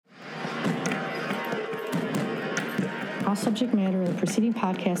All subject matter of the preceding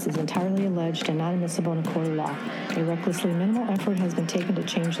podcast is entirely alleged and not admissible in a court of law. A recklessly minimal effort has been taken to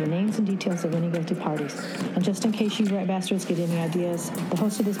change the names and details of any guilty parties. And just in case you rat bastards get any ideas, the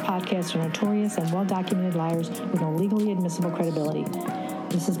hosts of this podcast are notorious and well-documented liars with no legally admissible credibility.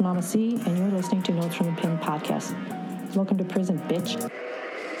 This is Mama C, and you're listening to Notes from the Pen podcast. Welcome to prison, bitch.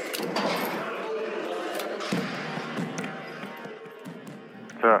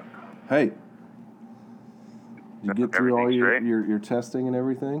 What's up? Hey. You get through all your testing and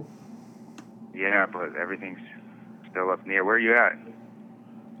everything? Yeah, but everything's still up in the air. Where are you at?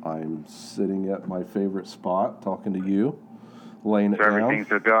 I'm sitting at my favorite spot, talking to you, laying it down.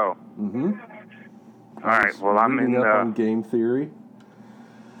 Everything's a go. Mm-hmm. All right. Well, I'm in up on game theory.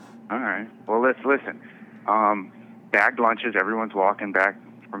 All right. Well, let's listen. Bagged lunches. Everyone's walking back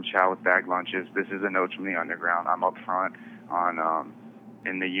from chow with bagged lunches. This is a Notes from the Underground. I'm up front on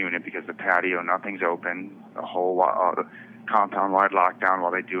in the unit because the patio, nothing's open. The whole compound-wide lockdown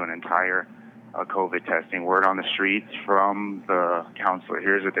while they do an entire COVID testing. Word on the streets from the counselor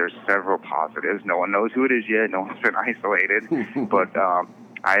here is that there's several positives. No one knows who it is yet. No one's been isolated. But I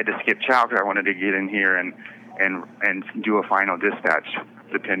had to skip chow because I wanted to get in here and do a final dispatch,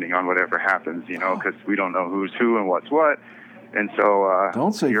 depending on whatever happens, because we don't know who's who and what's what. And so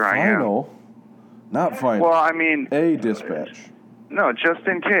don't say here final. I am. Not final. Well, I mean, a dispatch. No, just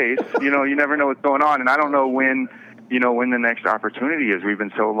in case. You never know what's going on, and I don't know when the next opportunity is. We've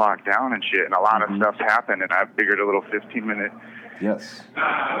been so locked down and shit, and a lot of stuff's happened, and I figured a little 15-minute. Yes.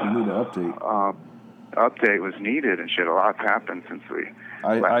 We need an update. Update was needed and shit. A lot's happened since we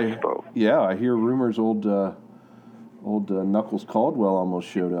last spoke. Yeah, I hear rumors old Knuckles Caldwell almost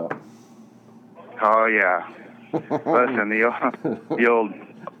showed up. Oh yeah. Listen, the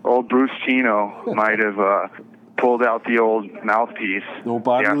old Bruce Chino might have pulled out the old mouthpiece, the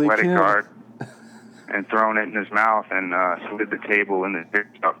athletic guard, and thrown it in his mouth and slid the table in the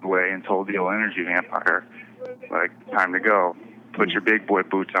tucked away and told the old energy vampire, like, time to go. Put your big boy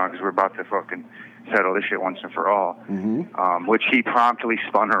boots on because we're about to fucking settle this shit once and for all. Mm-hmm. Which he promptly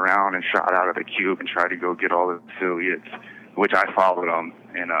spun around and shot out of the cube and tried to go get all the affiliates, which I followed him.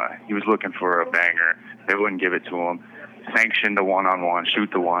 And he was looking for a banger. They wouldn't give it to him. Sanctioned the one-on-one,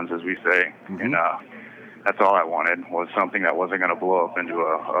 shoot the ones, as we say. Mm-hmm. And that's all I wanted, was something that wasn't going to blow up into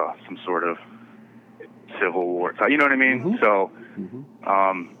some sort of civil war. You know what I mean? Mm-hmm. So,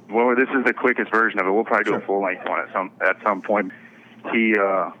 well, this is the quickest version of it. We'll probably do a full-length one at some point.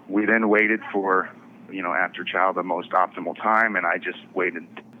 We then waited for, after chow, the most optimal time, and I just waited,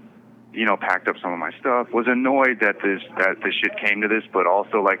 packed up some of my stuff. Was annoyed that this shit came to this, but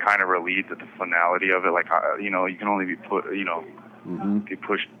also, like, kind of relieved at the finality of it. Like, you can only be put, be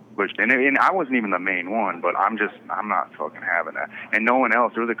pushed. And I wasn't even the main one, but I'm not fucking having that. And no one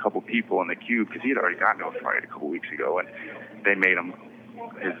else. There was a couple people in the queue because he had already gotten notified a couple weeks ago, and they made him,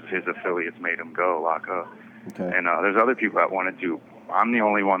 his affiliates made him go, lock up. Okay. And there's other people that wanted to. I'm the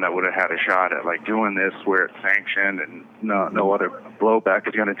only one that would have had a shot at, like, doing this where it's sanctioned and no other blowback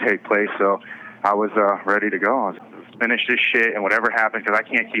is going to take place. So I was ready to go. I was finish this shit and whatever happens, because I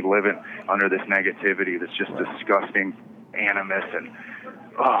can't keep living under this negativity, this just disgusting animus. And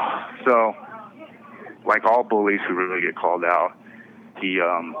so, like all bullies who really get called out, he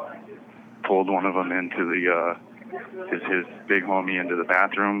pulled one of them into the his big homie into the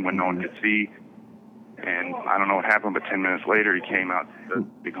bathroom when no one could see. And I don't know what happened, but 10 minutes later, he came out. The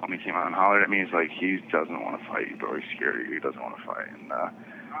big homie came out and hollered at me. He's like, he doesn't want to fight you, bro. He's scared of you. He doesn't want to fight. And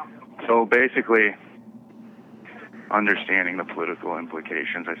so basically, understanding the political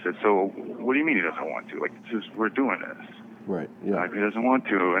implications, I said, so what do you mean he doesn't want to? Like, we're doing this. Right, yeah. Like, he doesn't want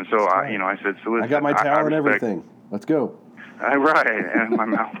to. And so, I said, so listen. I got my towel and everything. Let's go. Right. And my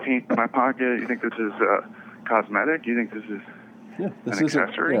mouthpiece in my pocket. You think this is cosmetic? You think this is an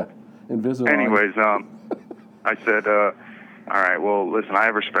accessory? Yeah. Invisible. Anyways, I said, all right, well, listen, I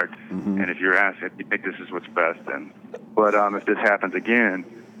have respect. Mm-hmm. And if you're asked, if you think this is what's best, then. But if this happens again,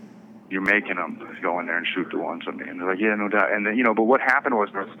 you're making them go in there and shoot the ones on me. And they're like, yeah, no doubt. And then, but what happened was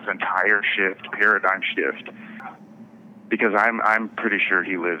there was this entire paradigm shift. Because I'm pretty sure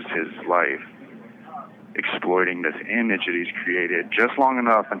he lives his life exploiting this image that he's created just long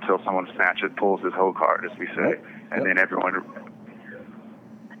enough until someone pulls his hoe card, as we say. Yep. And then everyone...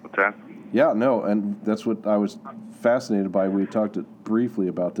 What's that? Yeah, no, and that's what I was fascinated by. We talked briefly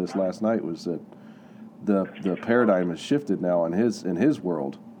about this last night, was that the paradigm has shifted now in his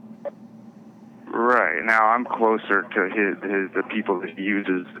world. Right. Now I'm closer to the people that he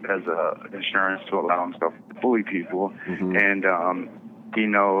uses as insurance to allow himself to bully people. Mm-hmm. And he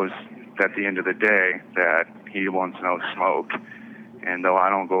knows at the end of the day that he wants no smoke. And though I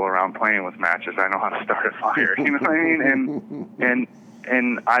don't go around playing with matches, I know how to start a fire. You know what I mean?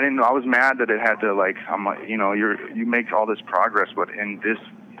 And I didn't know. I was mad that it had to, like, I'm like, you know, you make all this progress, but in this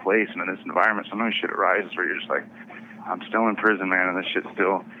place and in this environment, sometimes shit arises where you're just like, I'm still in prison, man, and this shit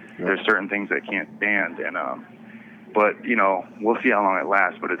still, there's certain things I can't stand. And, but, you know, we'll see how long it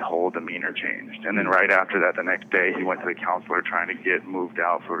lasts, but his whole demeanor changed. And then right after that, the next day, he went to the counselor trying to get moved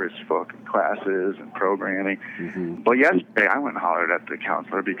out for his fucking classes and programming. But yesterday, I went and hollered at the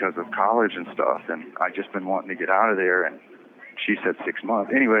counselor because of college and stuff, and I just been wanting to get out of there, and she said 6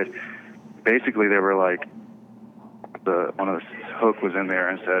 months. Anyways, basically, they were like, one of the hook was in there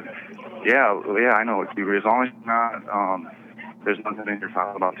and said, yeah, I know it's you. As long as you're not, there's nothing in your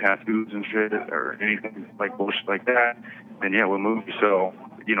file about tattoos and shit or anything like bullshit like that, then yeah, we'll move you. So,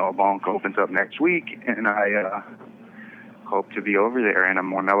 you know, Bonk opens up next week, and I hope to be over there in a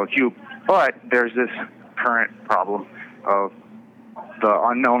more mellow cube. But there's this current problem of the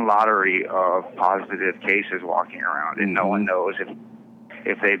unknown lottery of positive cases walking around, and no one knows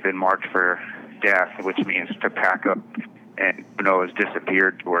if they've been marked for death, which means to pack up and, you know, has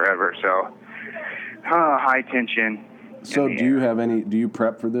disappeared to wherever. So, high tension. So do you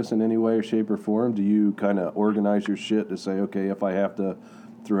prep for this in any way or shape or form? Do you kind of organize your shit to say, okay, if I have to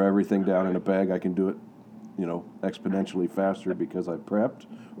throw everything down in a bag, I can do it, you know, exponentially faster because I prepped?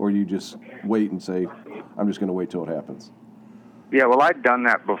 Or do you just wait and say, I'm just going to wait till it happens? Yeah, well, I've done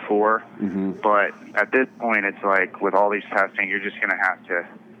that before, but at this point, it's like with all these testing, you're just going to have to,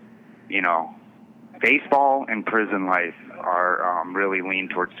 you know, baseball and prison life are really lean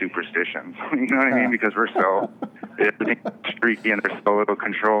towards superstitions. You know what I mean? Because we're so streaky and there's so little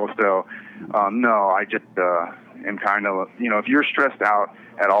control. So, no, I just am kind of, you know, if you're stressed out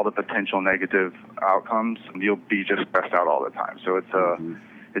at all the potential negative outcomes, you'll be just stressed out all the time. So it's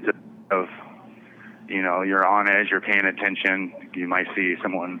of, you know, you're on edge, you're paying attention. You might see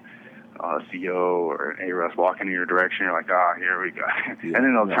someone, CEO or an ARS walking in your direction. You're like, here we go. And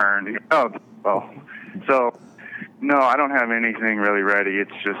then they'll turn. And go, oh. So, no, I don't have anything really ready.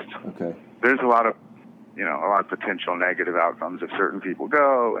 It's just, there's a lot of potential negative outcomes if certain people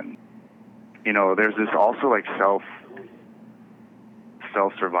go. And, you know, there's this also like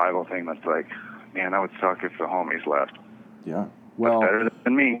self-survival thing that's like, man, that would suck if the homies left. Yeah. Well, that's better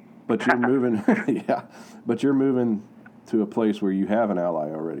than me. But you're moving, but you're moving to a place where you have an ally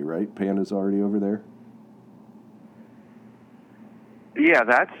already, right? Panda's already over there? Yeah,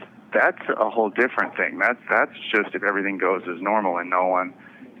 that's a whole different thing. That's just if everything goes as normal and no one,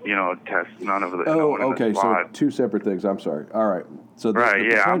 you know, tests none of the. Oh, okay. So two separate things. I'm sorry. All right. So the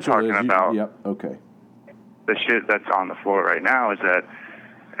I'm talking about. Yep. Okay. The shit that's on the floor right now is that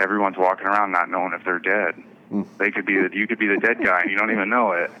everyone's walking around not knowing if they're dead. They could be you could be the dead guy and you don't even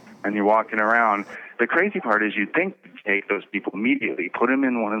know it, and you're walking around. The crazy part is you'd think to take those people immediately, put them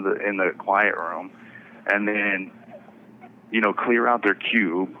in in the quiet room, and then, you know, clear out their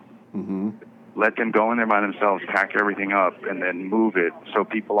cube, let them go in there by themselves, pack everything up, and then move it so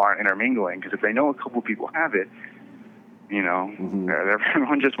people aren't intermingling. Because if they know a couple people have it, you know,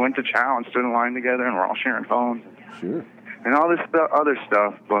 everyone just went to chow and stood in line together, and we're all sharing phones. Sure. And all this other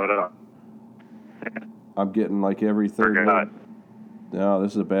stuff, but I'm getting like every third minute. No,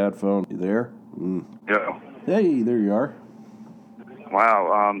 this is a bad phone. You there? Yeah. Hey, there you are.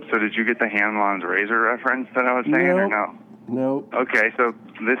 Wow. So did you get the Hanlon's razor reference that I was saying, or no? No. Okay, so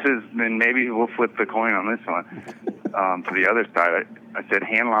then maybe we'll flip the coin on this one. To the other side, I said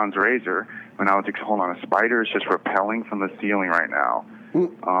Hanlon's razor when I was like, hold on, a spider is just rappelling from the ceiling right now.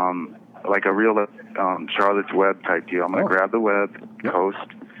 Like a real Charlotte's Web type deal. I'm going to grab the web, coast.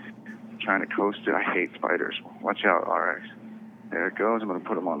 Trying to coast it. I hate spiders. Watch out. All right. There it goes. I'm going to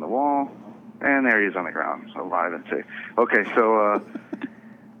put him on the wall. And there he is on the ground. So alive and safe. Okay, so,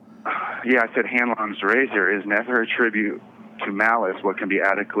 I said Hanlon's razor is never a tribute to malice what can be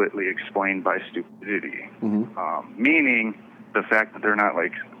adequately explained by stupidity. Meaning the fact that they're not,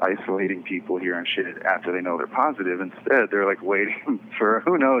 like, isolating people here and shit after they know they're positive. Instead, they're, like, waiting for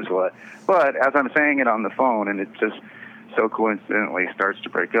who knows what. But as I'm saying it on the phone, and it just so coincidentally starts to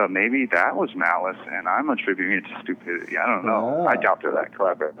break up, maybe that was malice, and I'm attributing it to stupidity. I don't know. I doubt they're that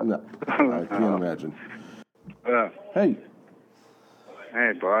clever. No, I can't imagine. Hey.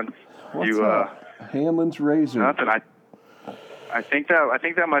 Hey, bud. What's up? Hanlon's razor. Nothing. I think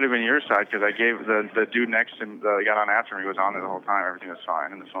that might have been your side, because I gave the dude next to him, got on after me, was on it the whole time. Everything was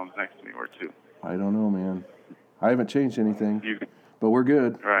fine, and the phone's next to me were too. I don't know, man. I haven't changed anything, but we're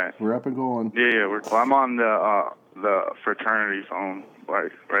good. Right. We're up and going. Yeah. I'm on the fraternity phone,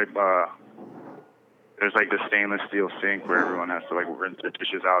 like right. there's like the stainless steel sink where everyone has to like rinse the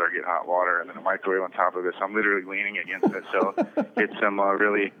dishes out or get hot water, and then a microwave on top of it. So I'm literally leaning against it, so it's some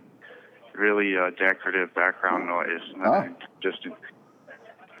really decorative background noise. Just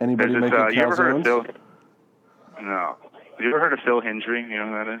anybody making calzones? You ever heard of Phil? No. Have you ever heard of Phil Hendry? You know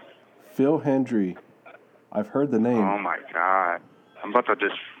who that is? Phil Hendry. I've heard the name. Oh my God. I'm about to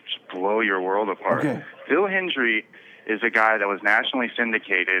just blow your world apart. Okay. Phil Hendry is a guy that was nationally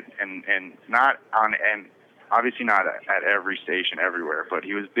syndicated and not on, and obviously not at every station everywhere, but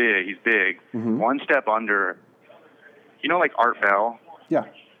he was big. He's big. Mm-hmm. One step under, like Art Bell? Yeah.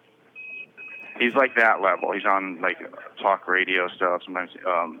 He's like that level. He's on like talk radio stuff, sometimes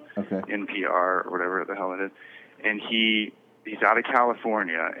NPR or whatever the hell it is. And he's out of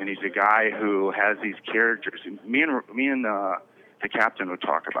California, and he's a guy who has these characters. Me and the captain would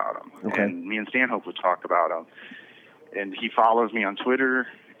talk about him, and me and Stanhope would talk about him. And he follows me on Twitter,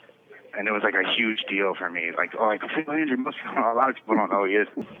 and it was like a huge deal for me. Like, Phil Hendry, a lot of people don't know who he is.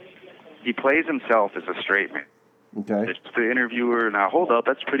 He plays himself as a straight man. Okay. It's the interviewer. Now, hold up,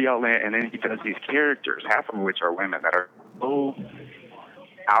 that's pretty outlandish. And then he does these characters, half of which are women that are so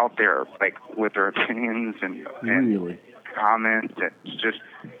out there, like with their opinions and comments. It's just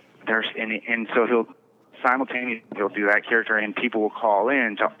and so he'll do that character, and people will call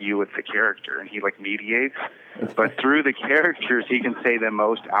in to you with the character, and he like mediates. But through the characters, he can say the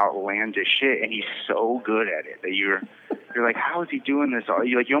most outlandish shit, and he's so good at it that you're like, how is he doing this?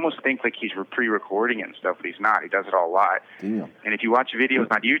 You almost think like he's pre-recording it and stuff, but he's not. He does it all live. Damn. And if you watch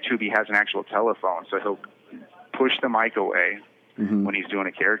videos on YouTube, he has an actual telephone, so he'll push the mic away when he's doing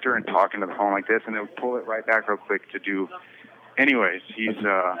a character and talking to the phone like this, and he'll pull it right back real quick to do. Anyways, he's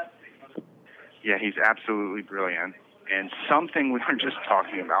absolutely brilliant. And something we were just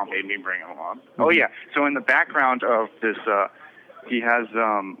talking about made me bring him on. Mm-hmm. Oh, yeah. So in the background of this, he has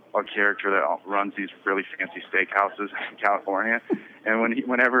a character that runs these really fancy steakhouses in California. And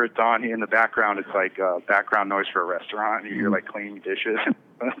whenever it's on, in the background, it's like background noise for a restaurant. You hear like cleaning dishes.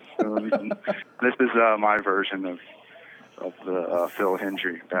 So this is my version of the Phil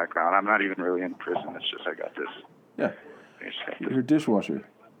Hendry background. I'm not even really in prison. It's just I got this. Yeah. You're a dishwasher.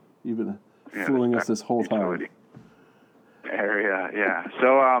 You've been fooling us this whole time. Area, yeah.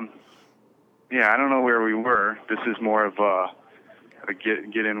 So, I don't know where we were. This is more of a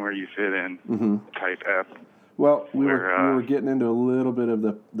get in where you fit in type app. Well, we were getting into a little bit of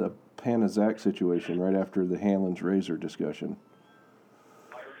the Pana-Zach situation right after the Hanlon's Razor discussion.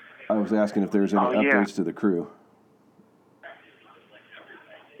 I was asking if there's any updates to the crew.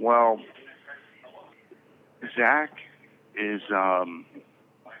 Well, Zach is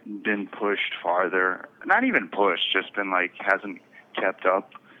been pushed farther. Not even pushed, just been like hasn't kept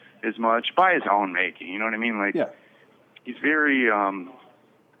up as much by his own making. You know what I mean? Like, he's very on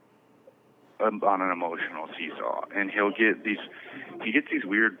an emotional seesaw, and he gets these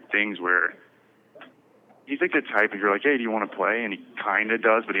weird things where he's like the type, if you're like, hey, do you want to play? And he kind of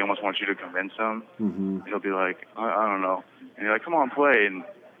does, but he almost wants you to convince him. Mm-hmm. He'll be like, I don't know. And you're like, come on, play. And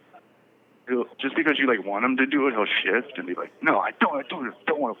just because you like want him to do it, he'll shift and be like, no, I don't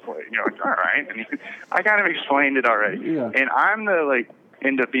want to play. And you're like, all right. And I kind of explained it already. Yeah. And I'm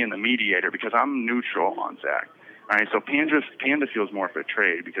end up being the mediator because I'm neutral on Zach. All right. So Panda feels more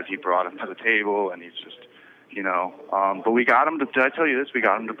betrayed because he brought him to the table and he's just, but we got him to, did I tell you this? We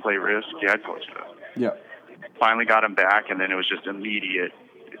got him to play Risk. Yeah, I told you that. Yeah. Finally got him back, and then it was just immediate.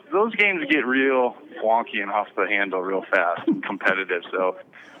 Those games get real wonky and off the handle real fast and competitive. So,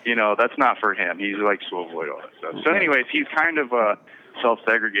 that's not for him. He's like to avoid all that stuff. Okay. So anyways, he's kind of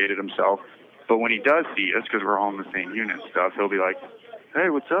self-segregated himself. But when he does see us, because we're all in the same unit and stuff, he'll be like, hey,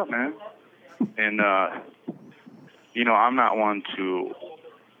 what's up, man? And, I'm not one to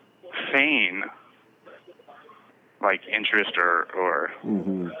feign like interest or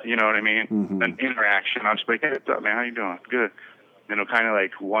you know what I mean? Mm-hmm. An interaction. I'll just be like, hey, what's up, man? How you doing? Good. And it'll kind of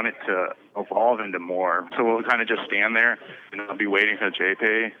like want it to evolve into more. So we'll kind of just stand there and I'll be waiting for the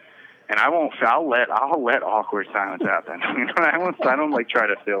JP. And I'll let awkward silence happen. I don't like try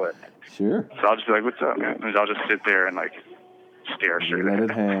to fill it. Sure. So I'll just be like, what's up, man? And I'll just sit there and like stare straight at him.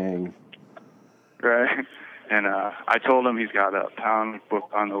 Let it hang. Right. And I told him he's got a pound book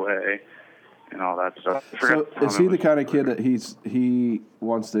on the way and all that stuff. So is he the kind of kid that he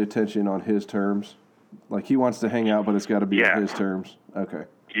wants the attention on his terms? Like he wants to hang out, but it's got to be on his terms? Okay.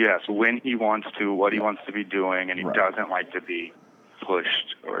 Yes, when he wants to, what he wants to be doing, and he doesn't like to be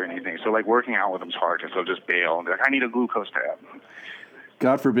pushed or anything. So like working out with him's hard because he'll just bail and be like, I need a glucose tab.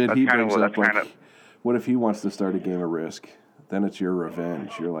 God forbid he brings up like, what if he wants to start a game of Risk? Then it's your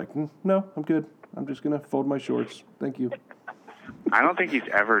revenge. You're like, no, I'm good. I'm just going to fold my shorts. Thank you. I don't think he's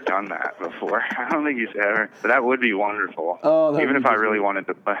ever done that before. I don't think he's ever. But that would be wonderful. Oh, even if I really wanted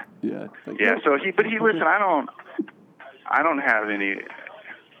to play. Yeah. Yeah. So listen. I don't have any.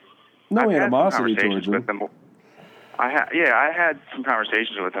 No animosity towards him. I had some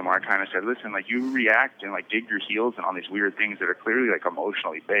conversations with him where I kind of said, listen, like, you react and like dig your heels in on these weird things that are clearly like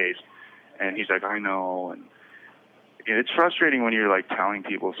emotionally based. And he's like, I know. And it's frustrating when you're like telling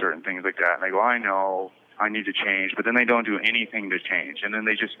people certain things like that. And they go, I know, I need to change. But then they don't do anything to change. And then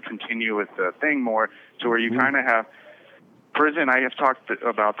they just continue with the thing more to where you kind of have prison. I have talked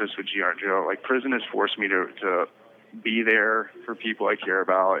about this with GR Joe. Like, prison has forced me to be there for people I care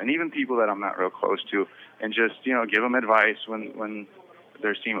about, and even people that I'm not real close to, and just, give them advice when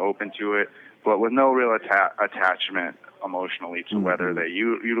they seem open to it, but with no real attachment emotionally to whether they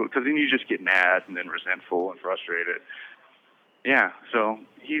because then you just get mad and then resentful and frustrated. Yeah, so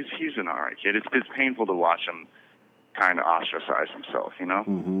he's an all right kid. It's painful to watch him kind of ostracize himself,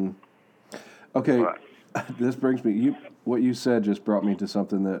 Mm-hmm. Okay, this brings me. What you said just brought me to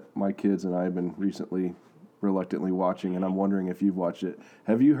something that my kids and I have been recently reluctantly watching, and I'm wondering if you've watched it.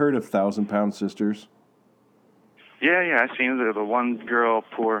 Have you heard of 1,000 Pound Sisters? Yeah, I've seen the one girl,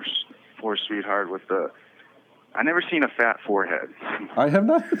 poor sweetheart with the. I never seen a fat forehead. I have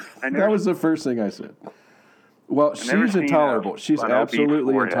not. That was the first thing I said. Well, she's intolerable. She's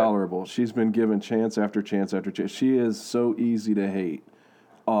absolutely intolerable. She's been given chance after chance after chance. She is so easy to hate,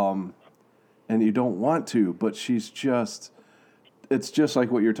 and you don't want to, but she's just. It's just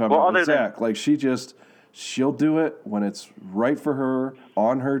like what you're talking about with Zach. Like, she'll do it when it's right for her,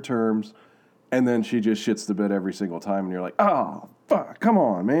 on her terms, and then she just shits the bed every single time, and you're like, oh, fuck, come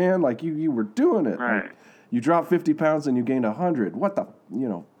on, man. Like, you were doing it. Right. Like, you dropped 50 pounds and you gained 100. What the,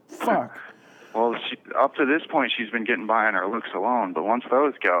 fuck. Well, up to this point, she's been getting by on her looks alone, but once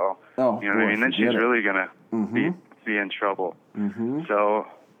those go, what I mean, then she's really going to be in trouble. Mm-hmm. So,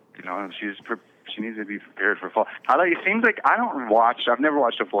 she needs to be prepared for fall. It seems like I've never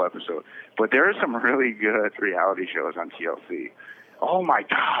watched a full episode, but there are some really good reality shows on TLC. Oh my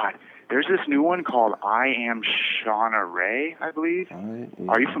God. There's this new one called I Am Shauna Ray, I believe.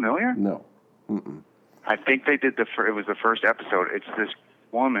 Are you familiar? No. Mm-mm. I think they did it was the first episode. It's this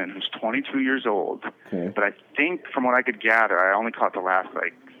woman who's 22 years old. Okay. But I think from what I could gather, I only caught the last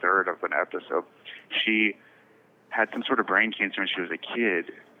third of an episode. She had some sort of brain cancer when she was a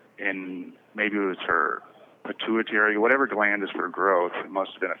kid, and maybe it was her pituitary, whatever gland is for growth,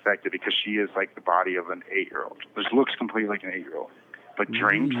 must have been affected because she is like the body of an 8-year-old. Just looks completely like an 8-year-old. But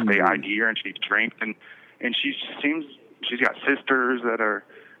drinks, they ID her and she drinks, and she's got sisters that are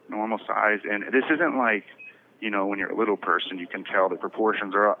normal size. And this isn't like, when you're a little person, you can tell the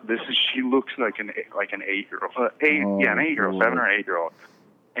proportions are up. She looks like an 8-year-old, an 8-year-old, 7 or 8-year-old.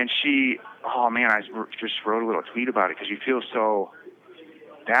 And I just wrote a little tweet about it because you feel so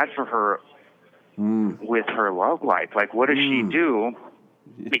bad for her with her love life. Like, what does she do?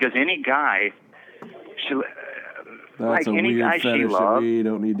 Because any guy, that's a weird fetish that we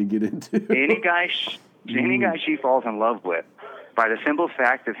don't need to get into. Any guy she falls in love with, by the simple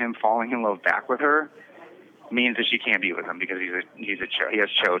fact of him falling in love back with her, means that she can't be with him because he has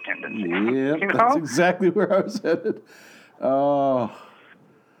CHO tendencies. Yeah, that's exactly where I was headed.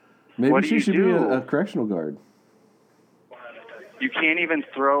 Maybe she should be a correctional guard. You can't even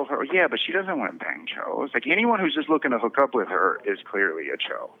throw her. Yeah, but she doesn't want to bang CHOs. Like, anyone who's just looking to hook up with her is clearly a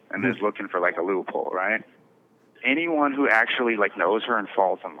CHO and is looking for a loophole, right? Anyone who actually knows her and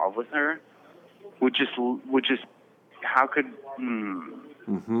falls in love with her would just how could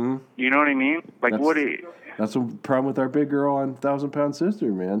Mm-hmm. You know what I mean? That's the problem with our big girl on 1,000 Pound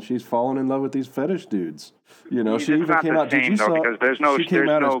Sister, man. She's fallen in love with these fetish dudes. She even came out. Did you saw? Because there's no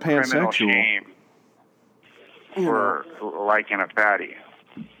pansexual. Shame for liking a fatty.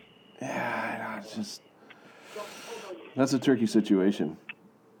 Yeah, it's just that's a tricky situation,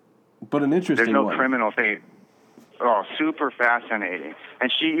 but an interesting. There's no one. Criminal thing. Oh, super fascinating.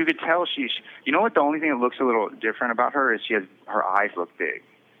 And you could tell you know what? The only thing that looks a little different about her is her eyes look big,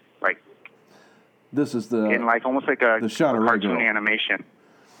 This is in almost like a cartoon animation.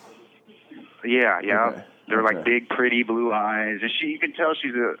 Yeah. Okay. They're big, pretty blue eyes, and you can tell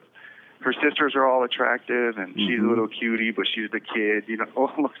her sisters are all attractive, and she's a little cutie, but she's the kid.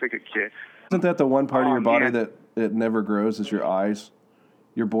 Looks like a kid. Isn't that the one part of your body that it never grows? Is your eyes?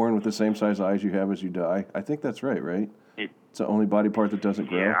 You're born with the same size eyes you have as you die. I think that's right? It's the only body part that doesn't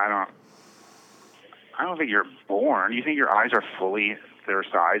grow. Yeah, I don't think you're born. You think your eyes are fully their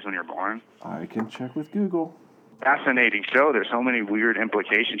size when you're born? I can check with Google. Fascinating show. There's so many weird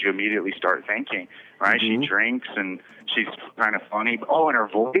implications you immediately start thinking, right? Mm-hmm. She drinks and she's kind of funny. Oh, and her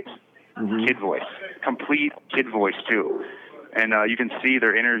voice, kid voice, complete kid voice too. And you can see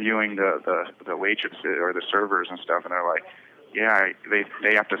they're interviewing the waitresses or the servers and stuff, and they're like, yeah,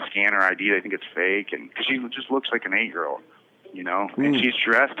 they have to scan her ID. They think it's fake, and because she just looks like an 8-year-old, you know. And she's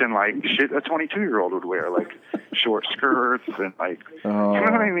dressed in like shit a 22-year-old would wear, like short skirts and like, you know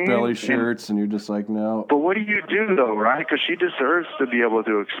what I mean? Belly shirts, and you're just like, no. But what do you do though, right? Because she deserves to be able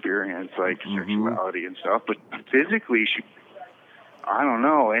to experience like sexuality and stuff, but physically she. I don't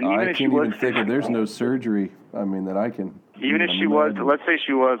know. And even I if she can't was, even think of. There's no surgery. I mean, that I can. Even if she was, let's say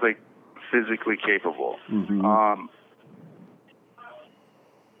she was like physically capable.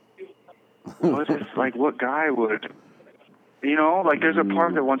 What if, like, what guy would, you know, like, there's a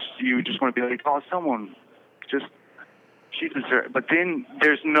part that wants you just want to be like, oh, someone, just, she deserves. But then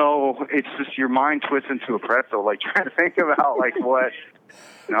there's no. It's just your mind twists into a pretzel, like trying to think about like what.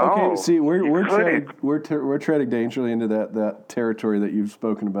 No, okay, see, we're treading dangerously into that territory that you've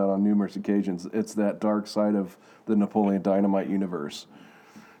spoken about on numerous occasions. It's that dark side of the Napoleon Dynamite universe.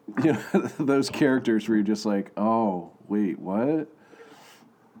 You know, those characters where you're just like, oh, wait, what?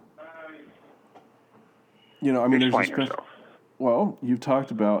 You know, I mean, Explain yourself. Well, you've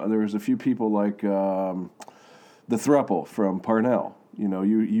talked about, there was a few people like the throuple from Parnell. You know,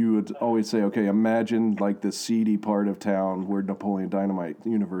 you would always say, okay, imagine like the seedy part of town where Napoleon Dynamite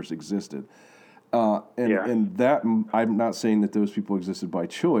universe existed. And that, I'm not saying that those people existed by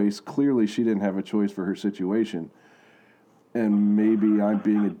choice. Clearly, she didn't have a choice for her situation. And maybe I'm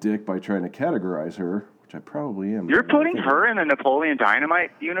being a dick by trying to categorize her, which I probably am. You're putting her in the Napoleon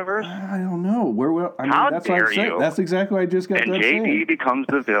Dynamite universe? I don't know. How that's dare what I'm saying. you? That's exactly what I just got done saying. And JD becomes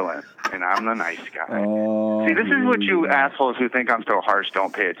the villain, and I'm the nice guy. See, this is what you assholes who think I'm so harsh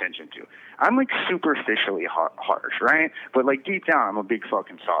don't pay attention to. I'm like superficially harsh, right? But like deep down, I'm a big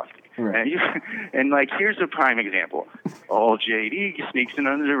fucking softie. Right. And like, here's a prime example. Old JD sneaks in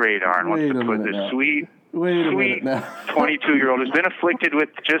under the radar and wants to put this sweet 22-year-old who's been afflicted with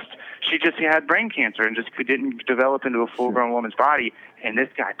she had brain cancer and just didn't develop into a full-grown woman's body, and this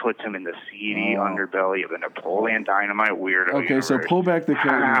guy puts him in the seedy underbelly of the Napoleon Dynamite weirdo. Okay, universe. So pull back the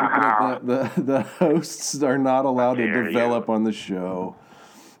curtain. The hosts are not allowed to develop on the show.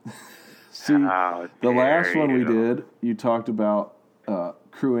 See, the last one we did, you talked about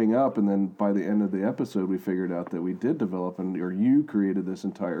crewing up, and then by the end of the episode, we figured out that we did develop, or you created this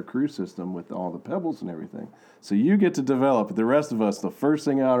entire crew system with all the pebbles and everything. So you get to develop. The rest of us, the first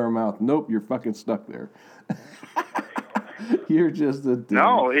thing out of our mouth, nope, you're fucking stuck there. You're just a dude.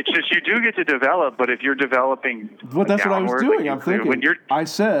 No, it's just you do get to develop, but if you're developing, but that's what I was doing. I'm thinking. I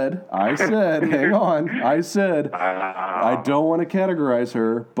said, hang on. I said, I don't want to categorize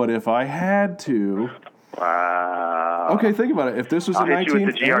her, but if I had to. Wow. Okay, think about it. If this was a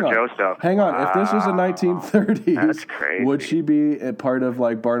 1930s, hang on. If this was a 1930s, that's crazy. Would she be a part of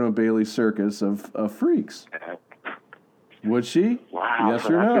like Barnum Bailey's circus of freaks? Would she? Wow. Yes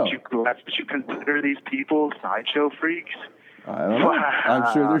or no? That's what you consider these people sideshow freaks? I don't know. Wow.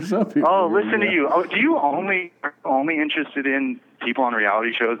 I'm sure there's some people. Oh, listen to you. Oh, do you only interested in people on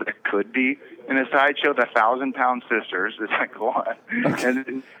reality shows that could be in a sideshow? The 1,000-pound sisters. It's like what?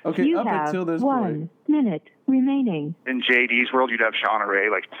 Okay. You up have until this 1 point. minute remaining. In JD's world, you'd have Shauna Ray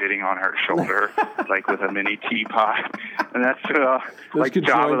like sitting on her shoulder, like with a mini teapot, and that's like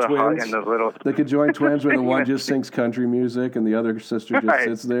Jabba the Hutt and the little. They could join twins where the one just sings country music and the other sister just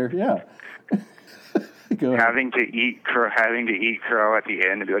sits there. Yeah. Having to eat crow at the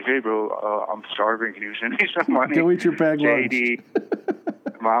end and be like, hey bro, I'm starving, can you send me some money? Go eat your bag JD,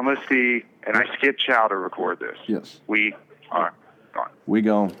 Mama C, and I skipped Chow to record this. Yes. We are gone. We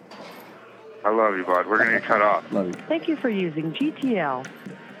gone. I love you, bud. We're going to get cut off. Love you. Thank you for using GTL.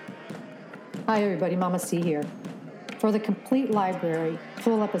 Hi everybody, Mama C here. For the complete library,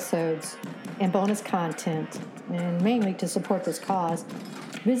 full episodes, and bonus content, and mainly to support this cause,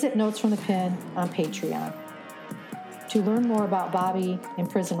 visit Notes from the Pen on Patreon. To learn more about Bobby and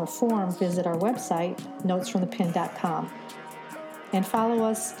prison reform, visit our website, notesfromthepen.com. And follow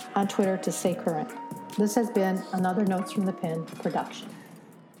us on Twitter to stay current. This has been another Notes from the Pen production.